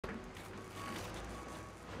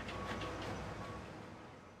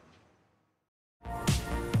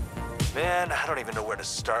Man, I don't even know where to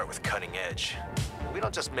start with cutting edge. We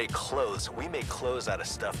don't just make clothes, we make clothes out of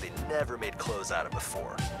stuff they never made clothes out of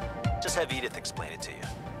before. Just have Edith explain it to you.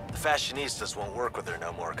 The fashionistas won't work with her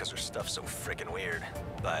no more because her stuff's so freaking weird.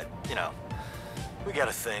 But, you know, we got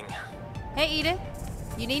a thing. Hey, Edith.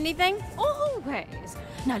 You need anything? Always.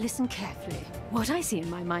 Now listen carefully. What I see in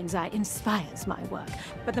my mind's eye inspires my work,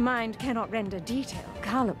 but the mind cannot render detail,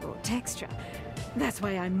 color, or texture. That's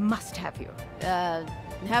why I must have you.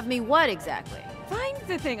 Have me what exactly? Find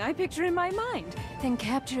the thing I picture in my mind, then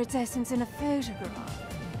capture its essence in a photograph.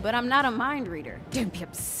 But I'm not a mind reader. Don't be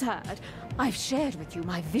absurd. I've shared with you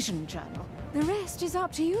my vision journal. The rest is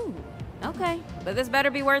up to you. Okay, but this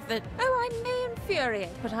better be worth it. Oh, I may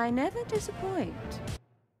infuriate, but I never disappoint.